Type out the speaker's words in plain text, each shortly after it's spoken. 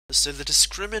So the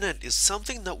discriminant is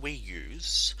something that we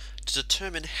use to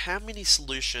determine how many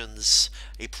solutions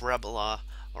a parabola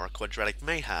or a quadratic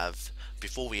may have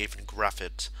before we even graph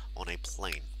it on a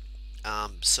plane.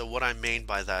 So what I mean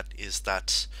by that is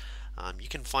that you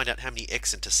can find out how many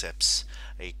x-intercepts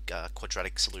a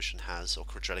quadratic solution has or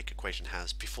quadratic equation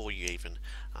has before you even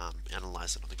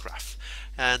analyze it on the graph.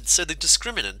 And so the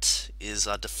discriminant is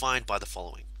defined by the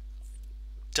following.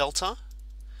 Delta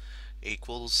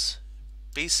equals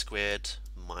b squared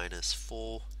minus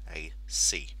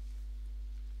 4ac.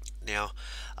 Now,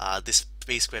 this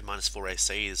b squared minus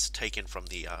 4ac is taken from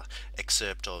the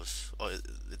excerpt of, or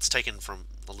it's taken from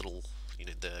a little,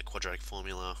 the quadratic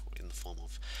formula in the form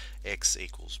of x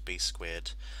equals b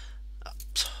squared,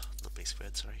 not b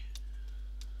squared, sorry,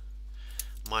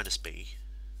 minus b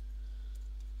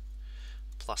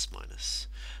plus minus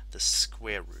the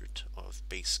square root of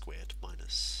b squared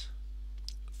minus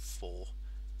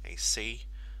 4ac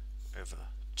over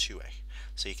 2a.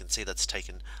 So you can see that's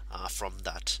taken from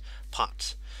that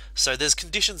part. So there's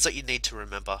conditions that you need to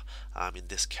remember in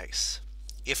this case.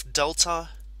 If delta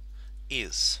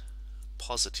is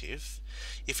positive,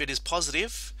 if it is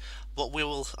positive, what we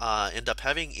will end up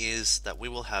having is that we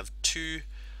will have two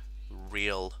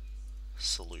real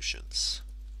solutions.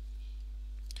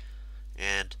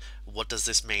 And what does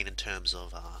this mean in terms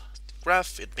of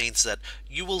graph? It means that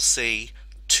you will see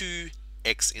two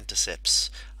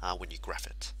x-intercepts when you graph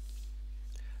it.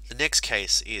 The next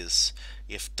case is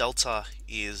if delta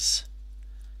is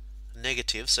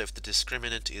negative, so if the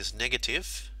discriminant is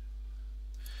negative,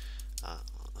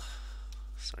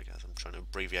 sorry guys, I'm trying to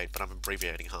abbreviate, but I'm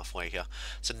abbreviating halfway here.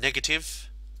 So negative,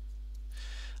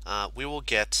 we will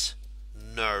get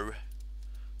no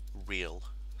real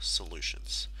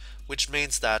solutions, which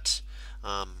means that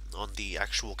on the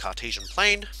actual Cartesian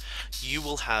plane, you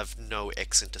will have no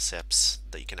x-intercepts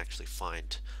that you can actually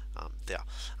find there.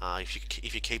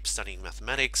 If you keep studying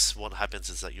mathematics, what happens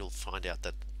is that you'll find out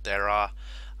that there are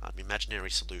imaginary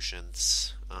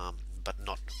solutions, but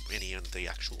not any in the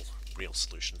actual real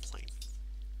solution plane.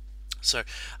 So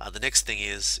the next thing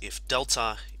is if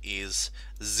delta is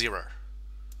 0,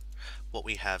 what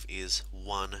we have is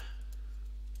one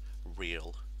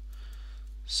real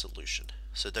solution.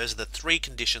 So those are the three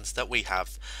conditions that we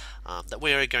have that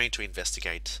we are going to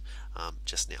investigate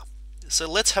just now. So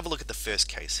let's have a look at the first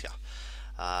case here.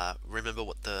 Remember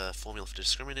what the formula for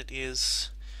discriminant is.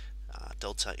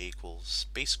 Delta equals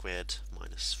b squared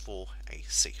minus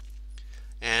 4ac.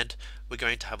 And we're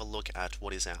going to have a look at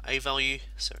what is our a value.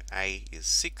 So a is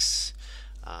 6,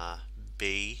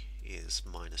 b is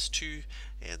minus 2,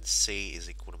 and c is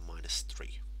equal to minus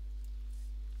 3.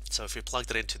 So if we plug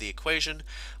that into the equation,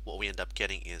 what we end up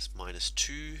getting is minus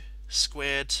 2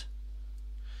 squared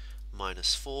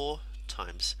minus 4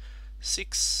 times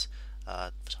 6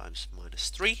 times minus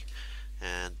 3,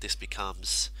 and this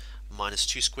becomes minus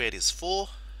 2 squared is 4,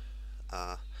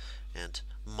 and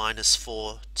minus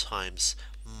 4 times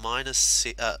minus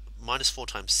 4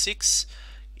 times 6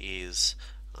 is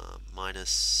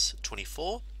minus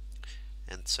 24,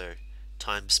 and so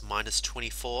times minus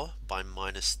 24 by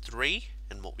minus 3,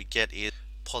 and what we get is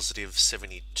positive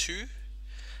 72,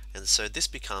 and so this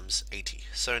becomes 80.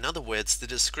 So in other words, the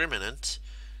discriminant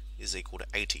is equal to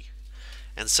 80.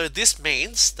 And so this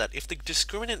means that if the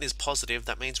discriminant is positive,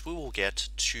 that means we will get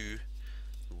two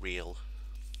real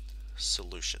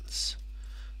solutions.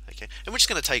 Okay, and we're just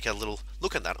going to take a little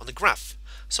look at that on the graph.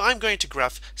 So I'm going to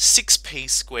graph 6p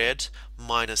squared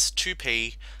minus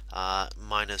 2p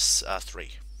minus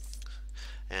 3.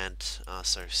 And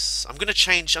so I'm going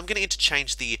to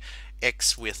interchange the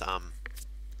x with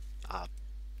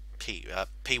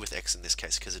p with x in this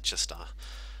case, because it just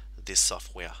this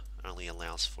software only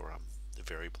allows for the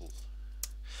variable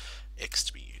x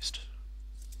to be used.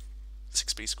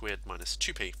 6p squared minus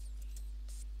 2p.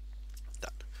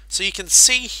 That. So you can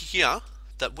see here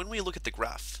that when we look at the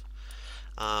graph,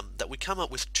 that we come up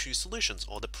with two solutions,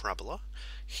 or the parabola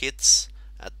hits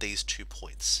at these 2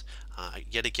 points.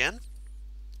 Yet again,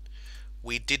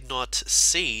 we did not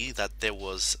see that there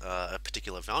was a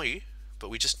particular value, but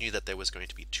we just knew that there was going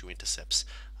to be two intercepts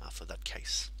for that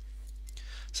case.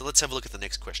 So let's have a look at the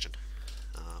next question.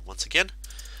 Once again,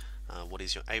 what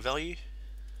is your a value?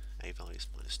 A value is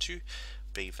minus 2,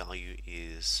 b value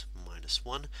is minus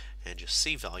 1, and your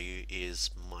c value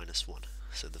is minus 1.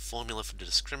 So the formula for the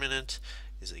discriminant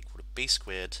is equal to b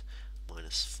squared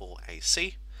minus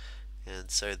 4ac, and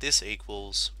so this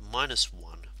equals minus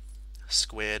 1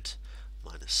 squared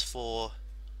minus 4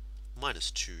 minus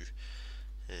 2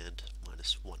 and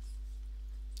minus 1.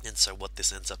 And so what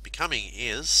this ends up becoming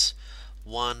is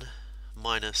 1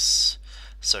 minus,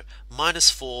 so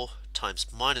minus 4 times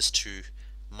minus 2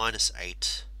 minus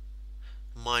 8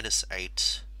 minus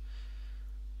 8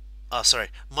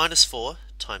 minus 4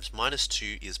 times minus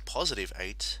 2 is positive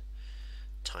 8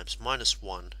 times minus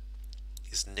 1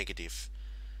 is negative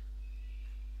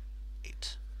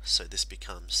 8. So this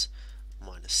becomes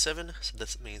minus 7. So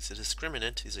that means the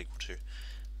discriminant is equal to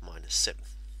minus 7.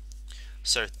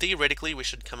 So theoretically we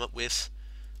should come up with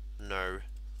no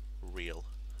real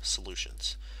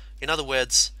solutions. In other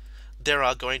words, there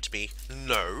are going to be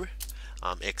no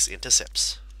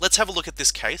x-intercepts. Let's have a look at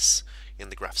this case in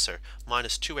the graph. So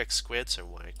minus 2x squared, so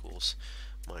y equals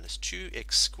minus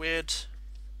 2x squared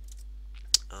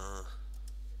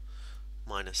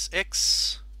minus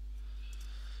x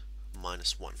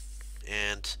minus 1.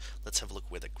 And let's have a look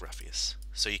where the graph is.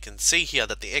 So you can see here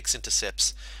that the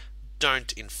x-intercepts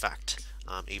don't in fact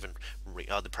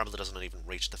the parabola does not even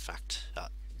reach the fact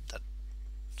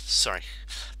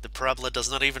the parabola does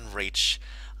not even reach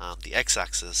the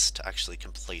x-axis to actually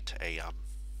complete a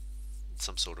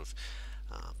some sort of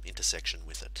intersection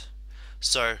with it.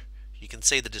 So you can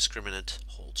see the discriminant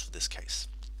holds for this case.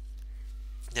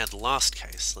 Now the last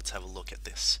case, let's have a look at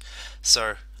this.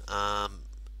 So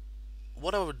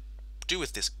what I would do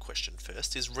with this question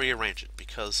first is rearrange it,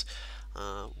 because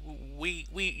we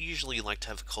usually like to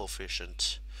have a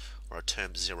coefficient or a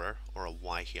term 0 or a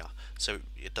y here, so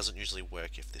it doesn't usually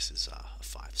work if this is a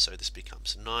 5. So this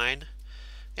becomes 9m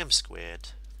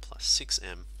squared plus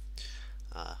 6m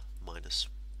minus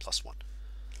plus 1.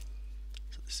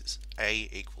 So this is a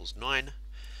equals 9,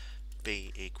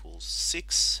 b equals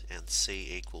 6, and c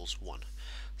equals 1.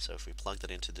 So if we plug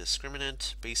that into the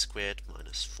discriminant, b squared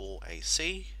minus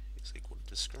 4ac is equal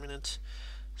to discriminant.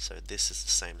 So this is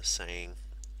the same as saying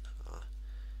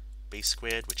b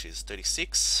squared, which is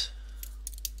 36.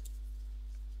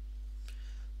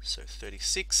 So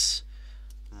 36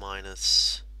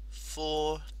 minus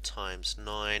 4 times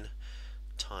 9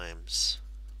 times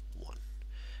 1.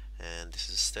 And this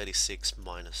is 36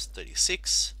 minus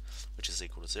 36, which is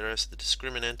equal to 0. So the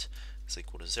discriminant is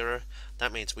equal to 0.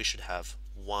 That means we should have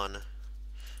one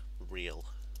real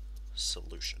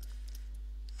solution.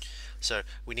 So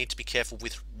we need to be careful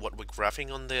with what we're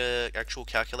graphing on the actual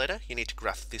calculator. You need to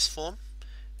graph this form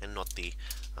and not the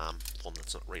form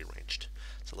that's not rearranged.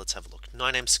 So let's have a look.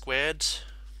 9m squared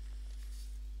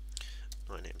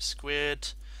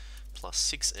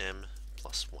plus 6m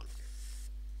plus 1.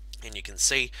 And you can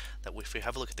see that if we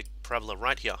have a look at the parabola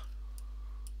right here,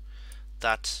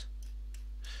 that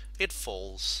it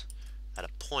falls at a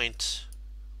point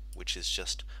which is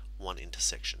just one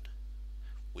intersection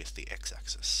with the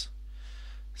x-axis.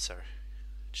 So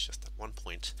it's just that one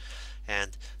point.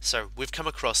 And so we've come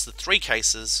across the three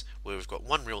cases where we've got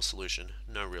one real solution,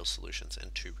 no real solutions,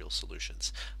 and two real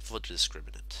solutions for the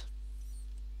discriminant.